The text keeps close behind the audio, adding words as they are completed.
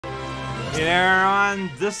Hey there, everyone.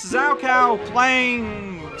 This is Alcow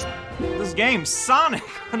playing this game, Sonic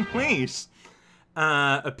Unleashed.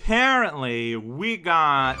 Apparently, we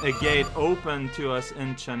got a gate open to us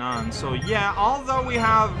in Chenan. So yeah, although we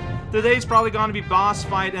have... Today's probably going to be boss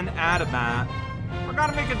fight in AtS, we're going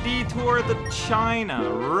to make a detour to China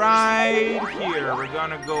right here. We're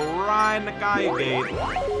going to go right in the Gaia gate.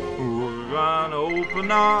 We're going to open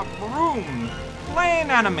up a room. Playing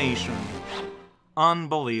animation.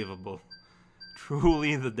 Unbelievable.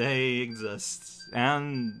 Truly the day exists,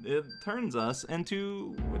 and it turns us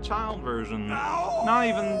into a child version. No! Not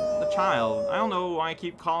even the child. I don't know why I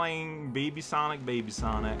keep calling Baby Sonic Baby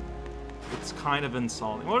Sonic. It's kind of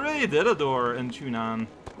insulting. We already did a door in Chunan.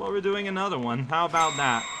 Well, we're doing another one. How about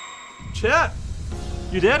that? Chip!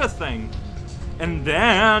 You did a thing! And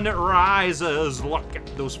then it rises. Look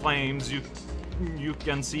at those flames. You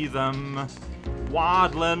can see them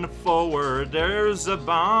waddling forward. There's a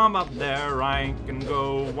bomb up there. I can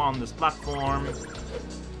go on this platform.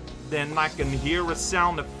 Then I can hear a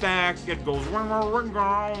sound effect. It goes ring, ring,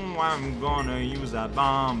 ring. I'm gonna use that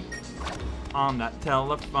bomb on that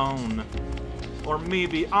telephone. Or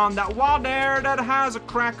maybe on that wall there that has a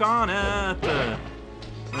crack on it.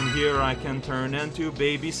 And here I can turn into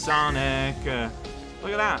Baby Sonic.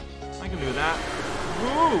 Look at that. I can do that.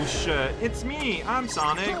 Whoosh! It's me! I'm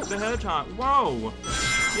Sonic the Hedgehog. Whoa!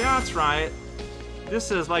 Yeah, that's right. This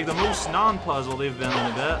is like the most non-puzzle they've been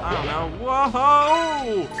in a bit. I don't know.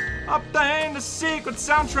 Whoa! Obtain the secret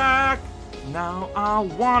soundtrack! Now I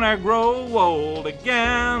wanna grow old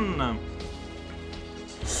again!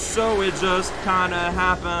 So it just kinda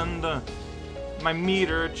happened. My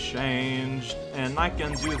meter changed, and I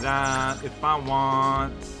can do that if I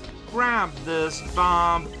want. Grab this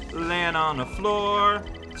bomb, land on the floor.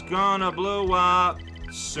 It's gonna blow up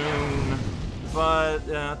soon, but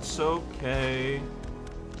that's okay.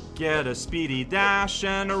 Get a speedy dash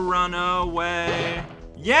and a run away.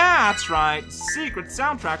 Yeah, that's right. Secret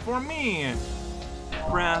soundtrack for me.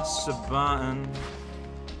 Press a button,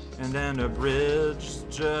 and then the bridge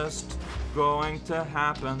just going to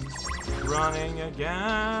happen. Running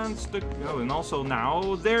against the... Oh, and also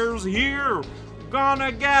now there's here.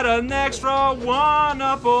 Gonna get an extra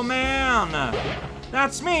one-up, oh man!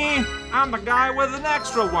 That's me! I'm the guy with an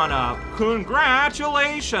extra one-up!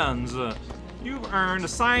 Congratulations! You've earned a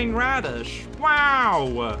signed radish.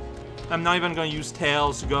 Wow! I'm not even gonna use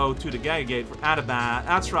Tails to go to the Gaia Gate for AtS.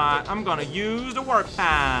 That's right, I'm gonna use the work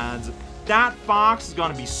pads. That fox is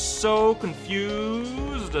gonna be so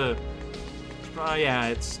confused. Yeah,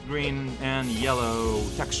 it's green and yellow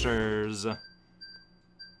textures.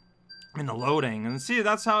 In the loading, and see,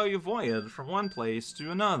 that's how you voyage from one place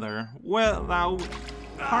to another without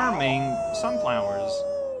harming sunflowers.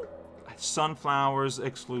 Sunflowers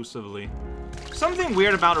exclusively. Something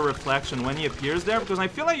weird about a reflection when he appears there, because I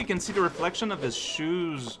feel like you can see the reflection of his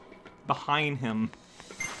shoes behind him.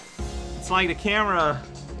 It's like the camera,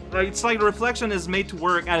 it's like the reflection is made to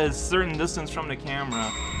work at a certain distance from the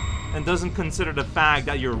camera and doesn't consider the fact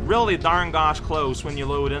that you're really darn gosh close when you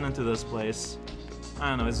load into this place. I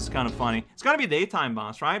don't know, this is kind of funny. It's gotta be daytime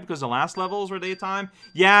boss, right? Because the last levels were daytime.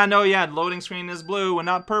 Yeah, no, yeah, the loading screen is blue and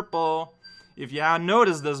not purple. If you hadn't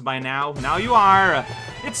noticed this by now, now you are.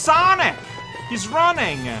 It's Sonic! He's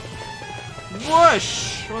running!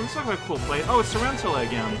 Whoosh! Well, this looks like a cool place. Oh, it's Tarantula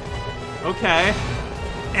again. Okay.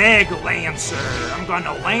 Egg Lancer! I'm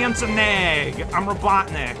gonna lance an egg! I'm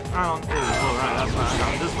Robotnik! I don't... Oh, right, that's why I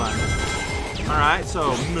got this button. Alright,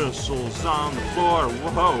 so missiles on the floor.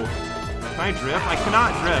 Whoa. Can I drift? I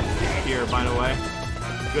cannot drift here, by the way.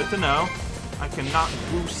 Good to know. I cannot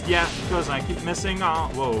boost yet because I keep missing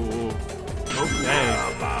on. Whoa. Okay.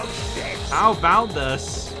 How about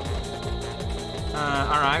this?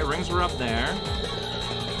 Alright, rings were up there.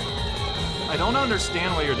 I don't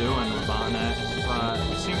understand what you're doing, Robotnik, but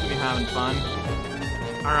you seem to be having fun.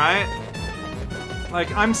 Alright. Like,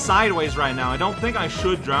 I'm sideways right now. I don't think I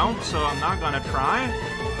should drown, so I'm not gonna try.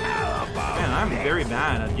 Man, I'm very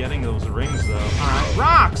bad at getting those rings, though. Alright,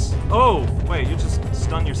 rocks! Oh, wait, you just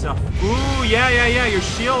stunned yourself. Ooh, yeah, your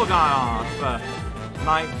shield got off.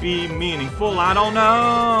 Might be meaningful, I don't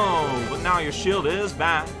know. But now your shield is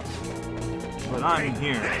back. But I'm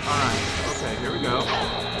here. Alright, okay, here we go.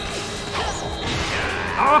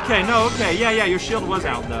 Okay, no, okay, yeah, your shield was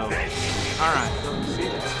out, though. Alright, see,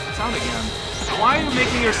 it's out again. Why are you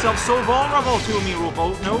making yourself so vulnerable to me,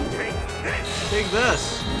 Rubo? No. Take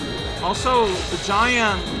this. Also, the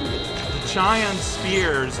giant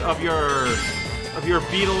spears of your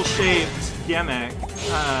beetle-shaped gimmick.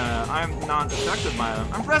 I'm not affected by them.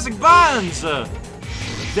 I'm pressing buttons.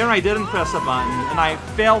 There, I didn't press a button, and I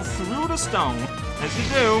fell through the stone, as you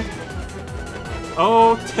do.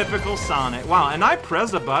 Oh, typical Sonic. Wow, and I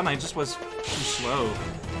pressed a button, I just was too slow.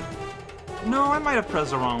 No, I might have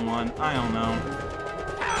pressed the wrong one. I don't know.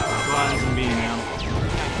 Buttons and B now.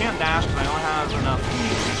 I can't dash because I don't have enough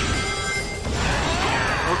meat.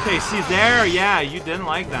 Okay, see there? Yeah, you didn't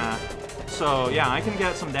like that. So, yeah, I can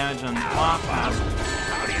get some damage and block faster.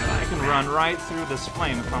 I can run right through this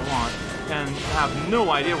flame if I want. And have no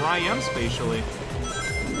idea where I am spatially.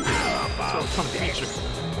 So, some feature.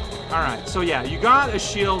 Alright, so yeah, you got a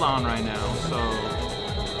shield on right now, so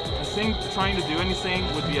I think trying to do anything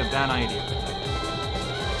would be a bad idea.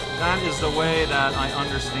 That is the way that I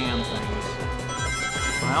understand things.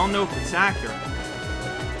 But I don't know if it's accurate.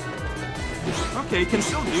 Okay, you can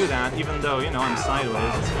still do that, even though, you know, I'm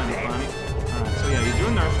sideways. It's kind of funny. Alright, so yeah, you do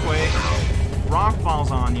an earthquake. Rock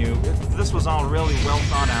falls on you. This was all really well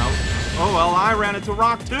thought out. Oh well, I ran into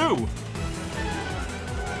rock too!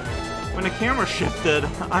 When the camera shifted,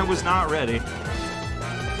 I was not ready.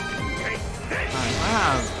 Alright, I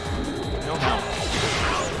have no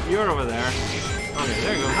health. You're over there. Okay,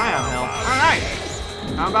 there you go. I have health. Alright!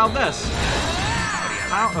 How about this?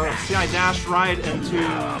 Oh, see, I dashed right into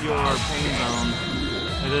your pain zone.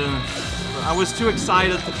 I was too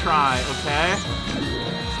excited to try, okay?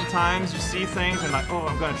 Sometimes you see things and like, oh,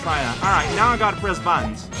 I'm gonna try that. Alright, now I gotta press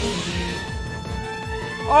buttons.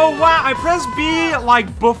 Oh wow, I pressed B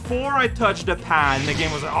like before I touched the pad and the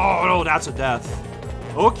game was like, oh no, that's a death.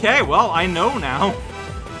 Okay, well, I know now.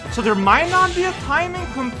 So there might not be a timing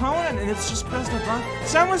component and it's just press the button.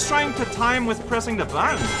 Someone's trying to time with pressing the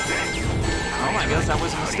button. Oh, I guess that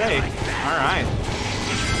was a mistake. Alright.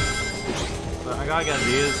 But I gotta get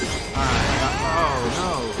these. Alright, oh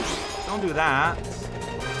no. Don't do that.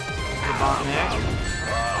 Robotnik.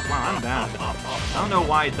 Wow, I'm bad. I don't know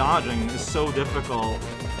why dodging is so difficult.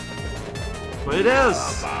 But it is!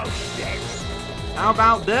 How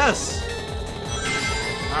about this?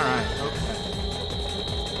 Alright, okay.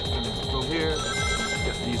 Go here.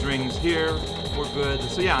 Get these rings here. We're good.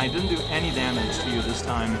 So yeah, I didn't do any damage to you this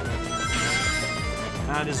time.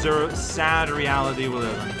 That is the sad reality we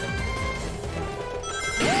live in.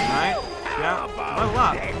 Alright? Yeah, level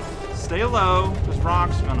up. Stay low, because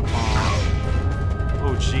rocks are gonna fall.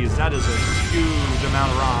 Oh jeez, that is a huge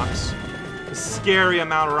amount of rocks. A scary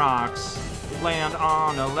amount of rocks. Land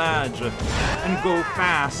on a ledge and go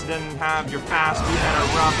fast, then have your fast be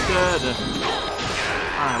interrupted.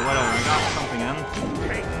 Alright, whatever, I got something in.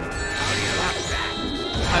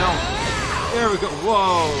 I don't... There we go.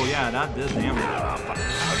 Whoa, yeah, that did damage.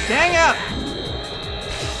 Dang it!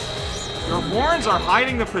 Your horns are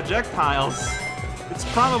hiding the projectiles. It's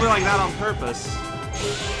probably like that on purpose.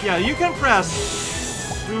 Yeah, you can press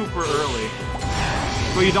super early,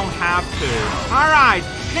 but you don't have to. Alright,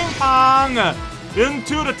 ping pong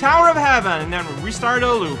into the Tower of Heaven, and then restart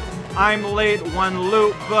a loop. I'm late one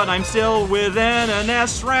loop, but I'm still within an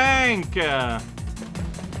S rank.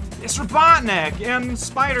 It's Robotnik and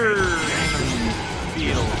Spider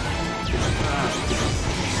Beetle.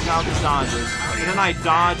 Now the dodges. And then I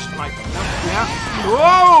dodged my... Yeah.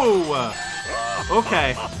 Whoa!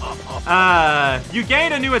 Okay. You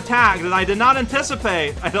gained a new attack that I did not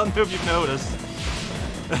anticipate. I don't know if you've noticed.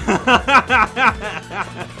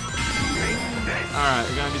 Alright,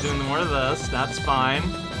 we're gonna be doing more of this. That's fine.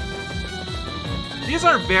 These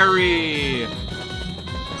are very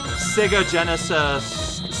Sega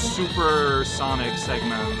Genesis Super Sonic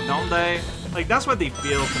segment, don't they? Like, that's what they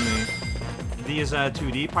feel to me. These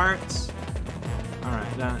 2D parts.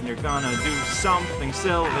 Alright, then you're gonna do something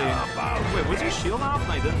silly. Wait, was your shield off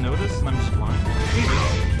and I didn't notice and I'm just blind?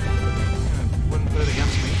 Wouldn't put it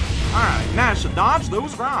against me. Alright, managed to dodge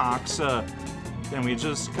those rocks. Then we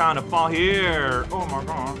just kind of fall here. Oh my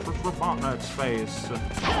gosh, it's Robotnik's face.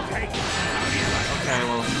 Okay,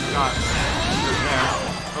 well, you got hurt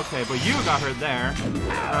there. Okay, but you got hurt there.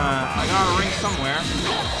 I got a ring somewhere.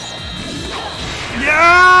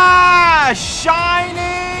 Yeah!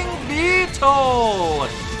 Shining Beetle!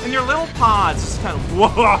 In your little pods. It's kind of,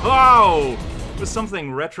 whoa! There's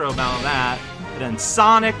something retro about that. And then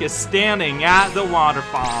Sonic is standing at the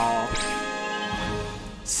waterfall.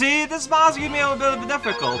 See, this boss gave me a little bit of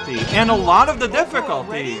difficulty. And a lot of the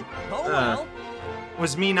difficulty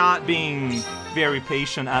was me not being very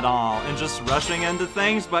patient at all and just rushing into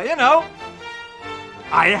things. But, you know,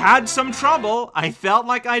 I had some trouble. I felt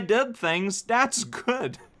like I did things. That's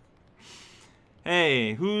good.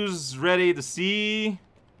 Hey, who's ready to see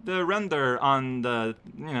the render on the,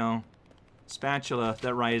 you know, spatula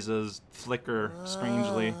that rises flicker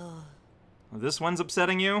strangely? This one's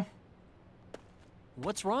upsetting you?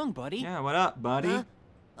 What's wrong, buddy? Yeah, what up, buddy?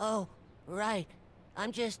 Oh, right.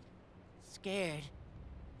 I'm just scared.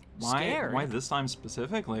 Scared? Why this time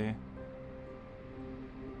specifically?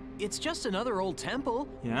 It's just another old temple.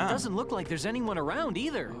 Yeah. It doesn't look like there's anyone around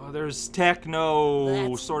either. Oh, there's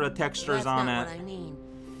techno sort of textures on it. That's not what I mean.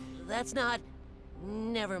 That's not...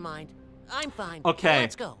 Never mind. I'm fine. Okay.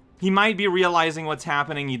 Let's go. He might be realizing what's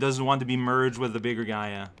happening. He doesn't want to be merged with the bigger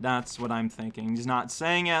Gaia. That's what I'm thinking. He's not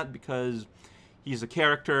saying it because he's a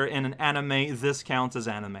character in an anime. This counts as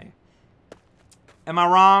anime. Am I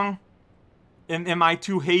wrong? Am I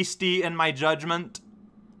too hasty in my judgment?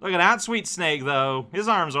 Look at that sweet snake, though. His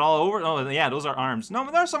arms are all over. Oh, yeah, those are arms. No,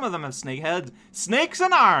 but there are some of them have snake heads. Snakes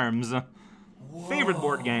and arms. Whoa. Favorite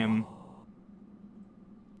board game.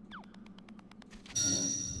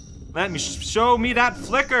 Let me show me that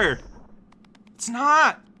flicker. It's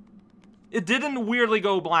not. It didn't weirdly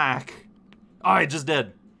go black. Oh, it just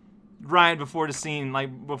did. Right before the scene,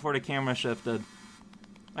 like before the camera shifted.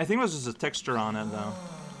 I think it was just a texture on it, though.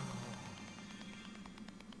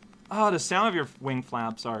 Oh, the sound of your wing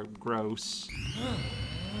flaps are gross.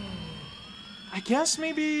 I guess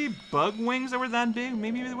maybe bug wings that were that big,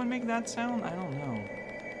 maybe they would make that sound? I don't know.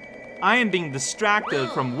 I am being distracted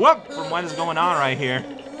from what is going on right here.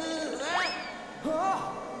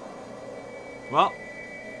 Well,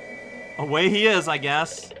 away he is, I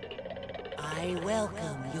guess. I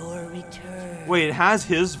welcome your return. Wait, it has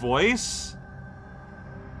his voice?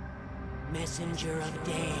 Messenger of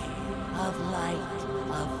day, of light,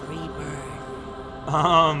 of rebirth.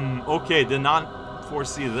 Okay, did not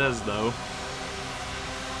foresee this, though.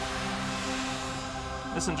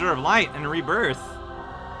 Messenger of light and rebirth.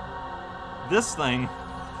 This thing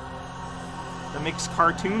that makes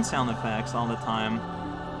cartoon sound effects all the time.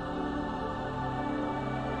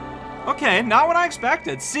 Okay, not what I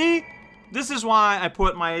expected. See? This is why I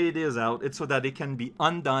put my ideas out. It's so that it can be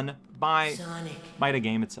undone by the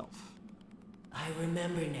game itself. I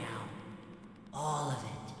remember now. All of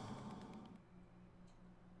it.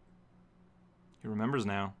 He remembers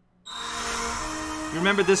now. You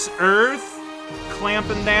remember this earth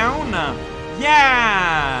clamping down?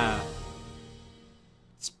 Yeah!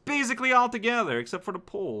 It's basically all together, except for the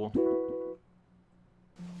pole.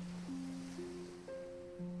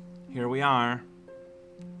 Here we are.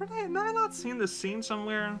 Have I not seen this scene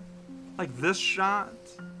somewhere? Like this shot?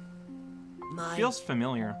 Feels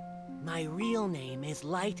familiar. My real name is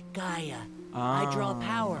Light Gaia. I draw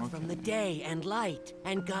power from the day and light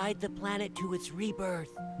and guide the planet to its rebirth.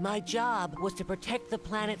 My job was to protect the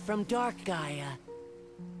planet from Dark Gaia.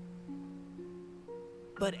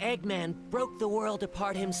 But Eggman broke the world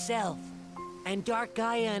apart himself, and Dark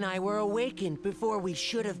Gaia and I were awakened before we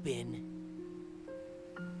should have been.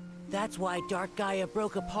 That's why Dark Gaia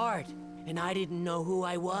broke apart, and I didn't know who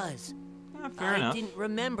I was. Fair enough. I didn't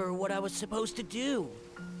remember what I was supposed to do.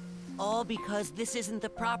 All because this isn't the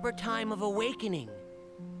proper time of awakening.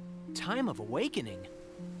 Time of awakening?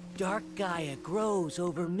 Dark Gaia grows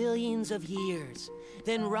over millions of years,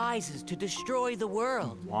 then rises to destroy the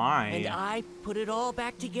world. Why? And I put it all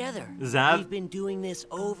back together. Is that... We've been doing this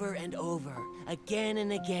over and over, again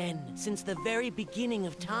and again, since the very beginning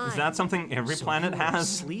of time. Is that something every planet has?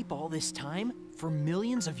 Sleep all this time? For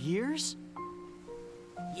millions of years?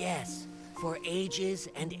 Yes, for ages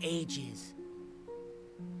and ages.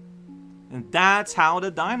 And that's how the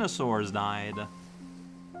dinosaurs died.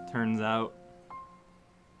 Turns out.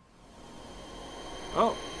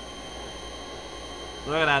 Oh.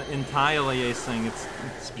 Look at that entirely thing.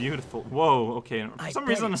 It's beautiful. Whoa, okay. For some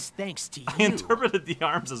reason, thanks to you. I interpreted the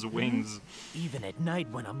arms as wings. Even at night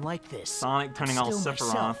when I'm like this. Sonic turning all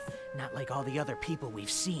Sephiroth. Not like all the other people we've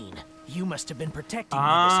seen. You must have been protecting me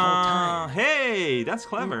this whole time. Hey, that's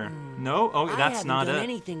clever. No, oh, that's not it. I haven't done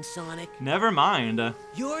anything, Sonic. Never mind.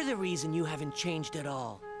 You're the reason you haven't changed at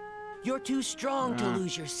all. You're too strong to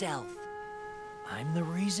lose yourself. I'm the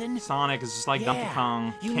reason? Sonic is just like Donkey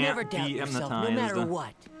Kong. You never doubt yourself, no hypnotized. matter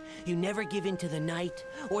what. You never give in to the night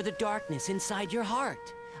or the darkness inside your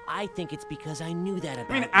heart. I think it's because I knew that about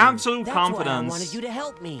you. I mean, absolute That's confidence why I wanted you to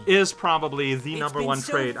help me. is probably the number one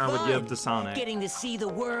so trait I would fun give to Sonic. Getting to see the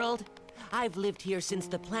world. I've lived here since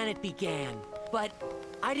the planet began, but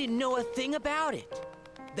I didn't know a thing about it.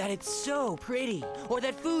 That it's so pretty, or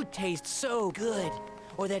that food tastes so good,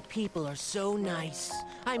 or that people are so nice.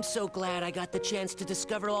 I'm so glad I got the chance to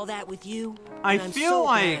discover all that with you. I and I'm feel so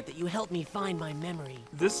like glad that you helped me find my memory.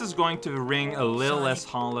 This is going to ring a little Sonic, less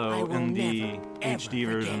hollow in the never, HD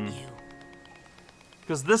ever version. you.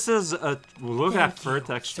 Because this is a... Look at that fur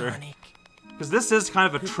texture. Because this is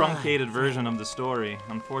kind of a truncated version of the story,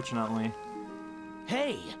 unfortunately.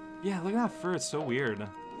 Hey! Yeah, look at that fur, it's so weird.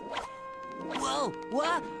 Whoa,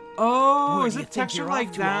 what? Oh, Where is do you it think textured you're like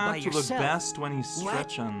off to all by that to look yourself? best when he's What?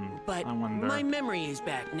 stretching? But I wonder. my memory is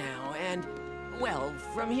back now, and, well,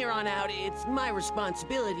 from here on out, it's my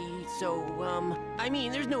responsibility, so, I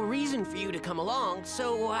mean, there's no reason for you to come along,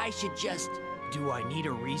 so I should just... Do I need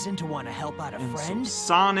a reason to want to help out a And so friend?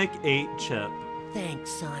 Sonic 8 chip, Thanks,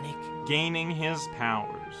 Sonic. gaining his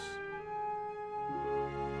powers.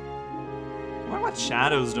 I wonder what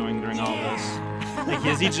Shadow's doing during all this. Like,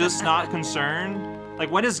 is he just not concerned? Like,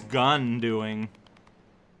 what is Gun doing?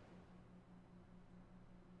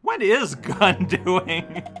 What is Gun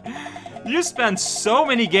doing? You spend so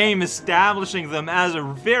many games establishing them as a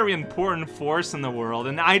very important force in the world,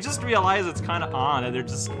 and I just realized it's kind of odd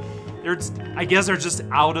that I guess they're just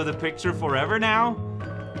out of the picture forever now.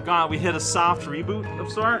 God, we hit a soft reboot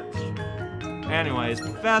of sorts. Anyways,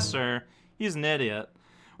 Professor, he's an idiot.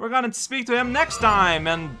 We're gonna speak to him next time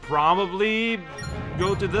and probably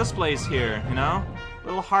go to this place here, you know?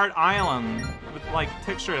 Little Heart Island with like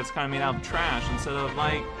texture that's kind of made out of trash instead of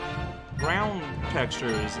like ground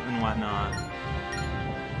textures and whatnot.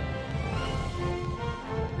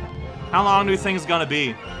 How long do you think it's gonna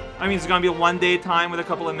be? I mean, it's gonna be a one-day time with a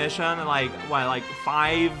couple of missions and like, what, like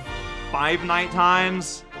five night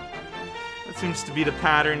times? That seems to be the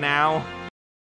pattern now.